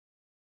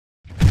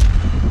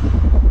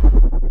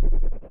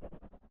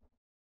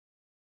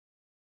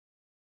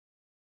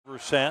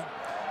Set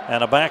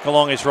and a back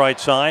along his right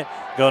side.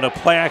 Going to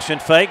play action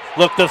fake.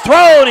 Look to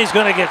throw, and he's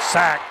going to get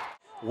sacked.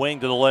 Wing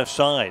to the left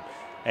side.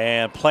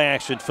 And play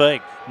action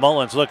fake.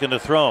 Mullins looking to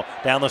throw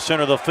down the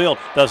center of the field.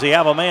 Does he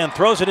have a man?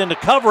 Throws it into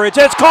coverage.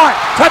 It's caught.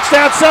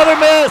 Touchdown, Southern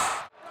Miss.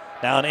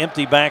 Now an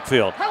empty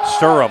backfield.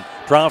 Sturm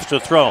drops to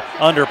throw.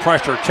 Under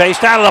pressure.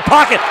 Chased out of the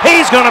pocket.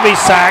 He's going to be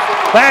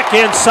sacked. Back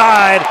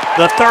inside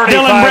the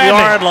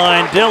 35-yard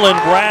line.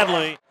 Dylan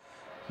Bradley.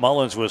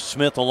 Mullins with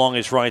Smith along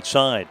his right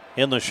side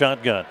in the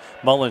shotgun.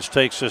 Mullins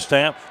takes a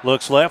snap,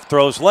 looks left,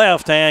 throws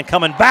left, and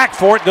coming back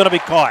for it, going to be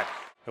caught.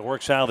 It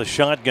works out of the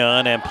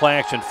shotgun and play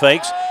action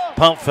fakes,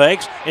 pump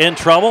fakes, in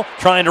trouble,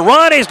 trying to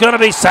run. He's going to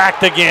be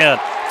sacked again.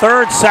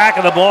 Third sack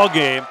of the ball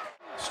game.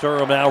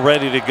 Sturm now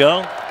ready to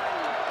go.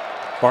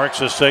 Barks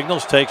the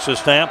signals, takes a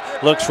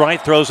snap, looks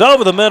right, throws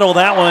over the middle.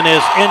 That one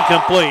is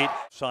incomplete.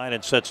 Side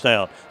and sits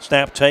down.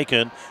 Snap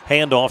taken.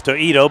 Handoff to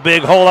Ito.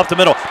 Big hole up the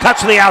middle.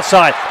 Cuts to the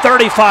outside.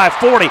 35,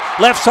 40.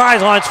 Left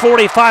sidelines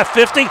 45,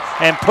 50.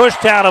 And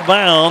pushed out of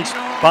bounds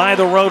by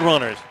the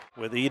Roadrunners.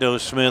 With Ito,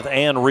 Smith,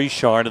 and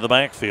Richard in the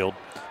backfield.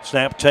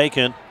 Snap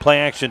taken. Play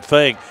action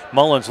fake.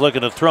 Mullins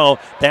looking to throw.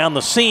 Down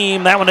the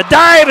seam. That one a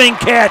diving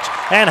catch.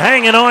 And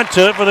hanging on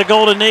to it for the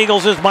Golden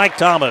Eagles is Mike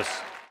Thomas.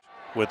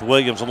 With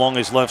Williams along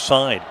his left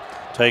side.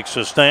 Takes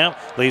a snap,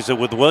 leaves it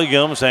with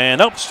Williams,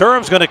 and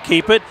Sturm's going to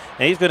keep it,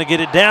 and he's going to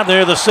get it down there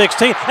to the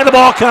 16, and the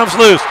ball comes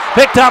loose.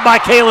 Picked up by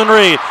Kalen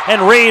Reed,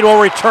 and Reed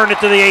will return it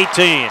to the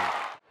 18.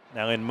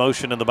 Now in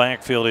motion in the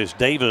backfield is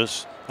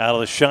Davis. Out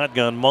of the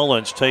shotgun,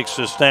 Mullins takes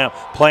the snap,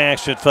 play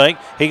action fake.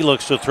 He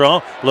looks to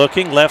throw,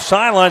 looking, left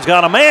sideline's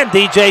got a man,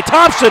 DJ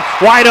Thompson,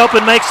 wide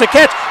open, makes the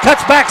catch,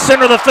 cuts back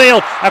center of the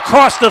field,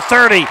 across the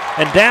 30,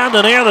 and down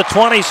to near the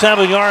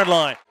 27-yard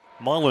line.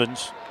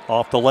 Mullins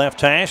off the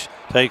left hash,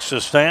 takes the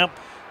snap,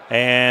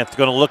 and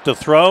going to look to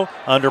throw.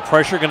 Under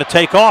pressure, going to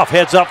take off.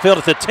 Heads upfield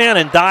at the 10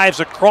 and dives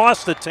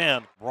across the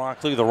 10.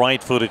 Broccoli, the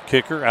right-footed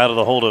kicker, out of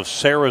the hold of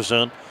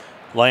Saracen.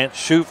 Lance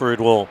Shuford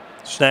will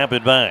snap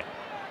it back.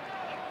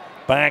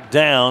 Back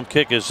down,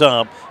 kick is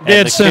up,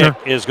 and the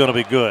kick is going to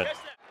be good.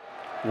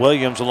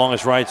 Williams along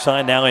his right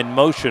side, now in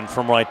motion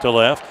from right to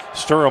left.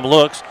 Sturm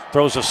looks,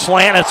 throws a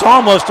slant. It's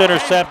almost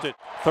intercepted.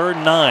 3rd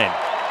and 9.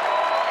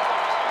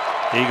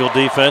 Eagle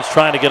defense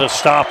trying to get a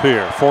stop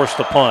here. Force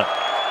the punt.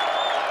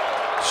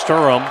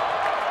 Sturm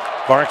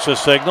barks the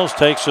signals,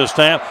 takes the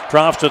snap,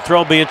 drops to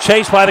throw, being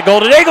chased by the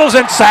Golden Eagles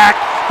and sacked.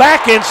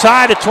 Back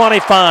inside at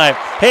 25.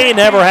 He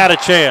never had a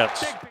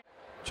chance.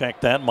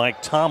 Check that,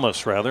 Mike Thomas,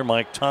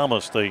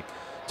 the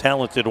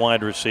talented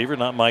wide receiver,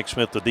 not Mike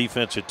Smith, the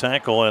defensive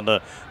tackle.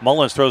 And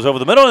Mullins throws over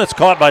the middle, and it's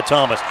caught by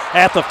Thomas.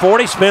 At the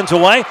 40, spins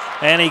away,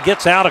 and he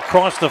gets out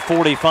across the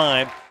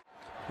 45.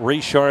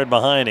 Richard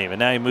behind him, and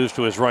now he moves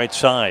to his right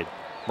side.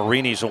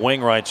 Marini's a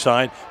wing right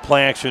side.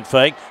 Play action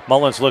fake.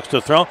 Mullins looks to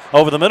throw.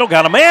 Over the middle.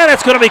 Got a man.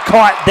 It's going to be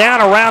caught down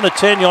around the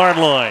 10-yard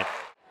line.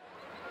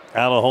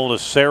 Out of hold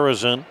of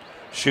Saracen.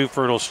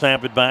 Shuford will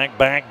snap it back.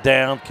 Back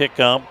down.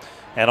 Kick up.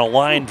 And a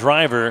line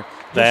driver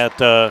that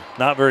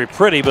not very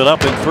pretty, but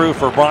up and through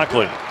for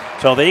Broccoli.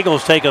 So the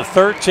Eagles take a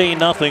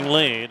 13-0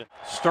 lead.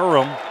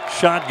 Sturm,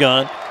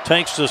 shotgun.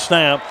 Takes the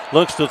snap.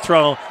 Looks to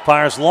throw.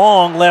 Fires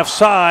long left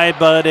side,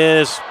 but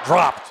is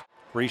dropped.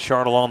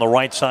 Richard along the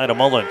right side of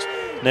Mullins.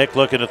 Nick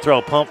looking to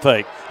throw, pump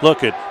fake,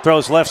 looking,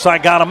 throws left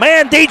side, got a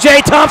man,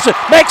 DJ Thompson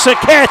makes a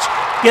catch,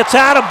 gets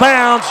out of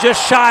bounds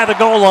just shy of the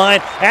goal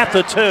line at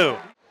the 2.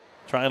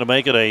 Trying to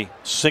make it a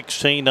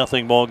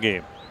 16-0 ball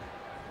game.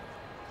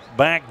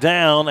 Back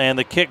down, and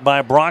the kick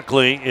by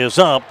Broccoli is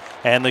up,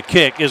 and the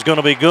kick is going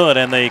to be good,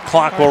 and the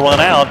clock will run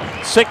out.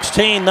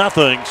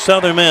 16-0,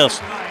 Southern Miss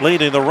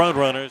leading the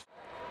Roadrunners.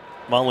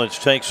 Mullins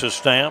takes a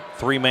snap,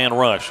 3-man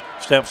rush.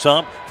 Steps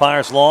up,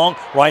 fires long,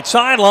 right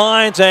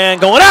sidelines, and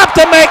going up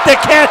to make the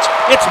catch.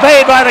 It's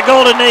made by the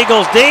Golden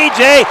Eagles.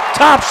 DJ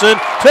Thompson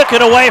took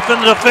it away from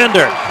the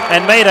defender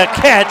and made a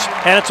catch,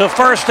 and it's a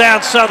first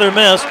down Southern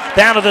Miss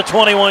down to the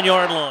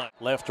 21-yard line.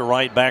 Left to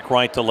right, back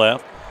right to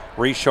left.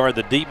 Richard,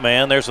 the deep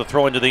man. There's a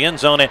throw into the end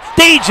zone, and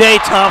DJ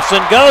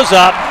Thompson goes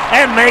up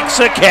and makes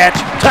a catch.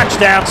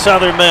 Touchdown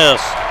Southern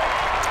Miss.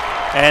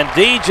 And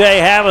DJ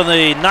having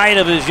the night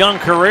of his young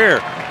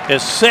career.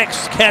 His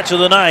 6th catch of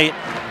the night,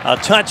 a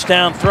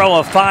touchdown throw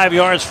of 5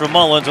 yards from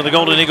Mullins, and the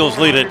Golden Eagles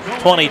lead it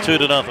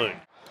 22-0.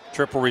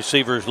 Triple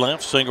receivers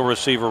left, single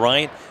receiver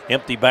right,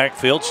 empty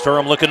backfield.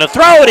 Sturm looking to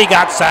throw it, he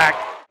got sacked.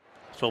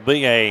 This will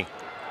be a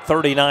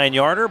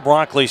 39-yarder.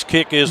 Broccoli's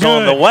kick is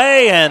on the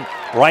way and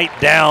right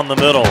down the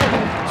middle.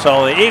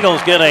 So the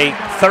Eagles get a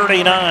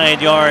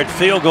 39-yard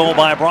field goal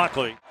by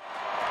Broccoli.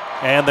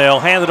 And they'll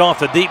hand it off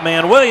to deep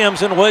man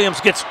Williams, and Williams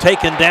gets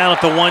taken down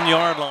at the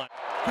 1-yard line.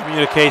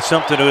 Communicates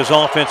something to his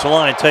offensive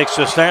line. Takes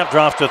the snap,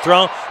 drops to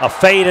throw. A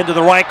fade into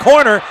the right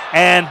corner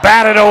and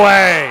batted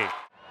away.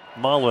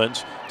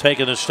 Mullins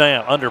taking the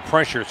snap, under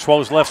pressure,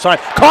 throws left side.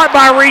 Caught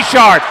by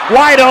Richard,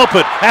 wide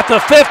open at the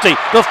 50,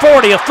 the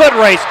 40, a foot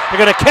race.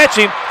 They're going to catch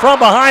him from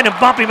behind and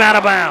bump him out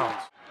of bounds.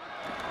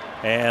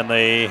 And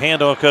the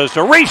handoff goes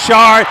to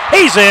Richard.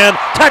 He's in.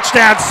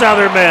 Touchdown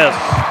Southern Miss.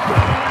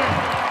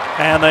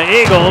 And the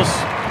Eagles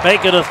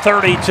make it a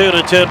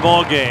 32-10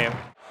 ball game.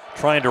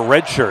 Trying to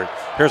redshirt.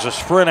 Here's a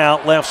sprint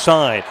out left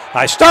side.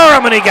 I star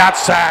him and he got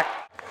sacked.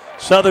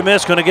 Southern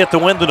Miss going to get the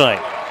win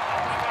tonight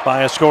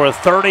by a score of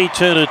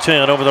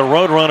 32-10 over the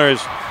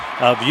Roadrunners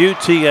of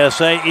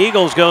UTSA.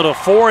 Eagles go to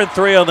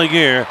 4-3 on the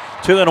year,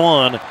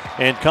 2-1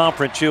 in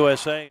Conference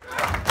USA.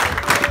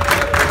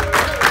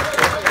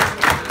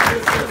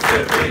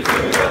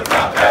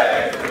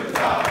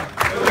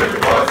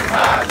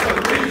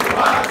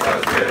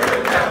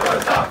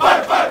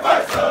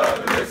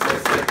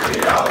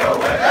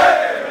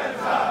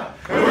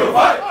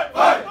 Fight!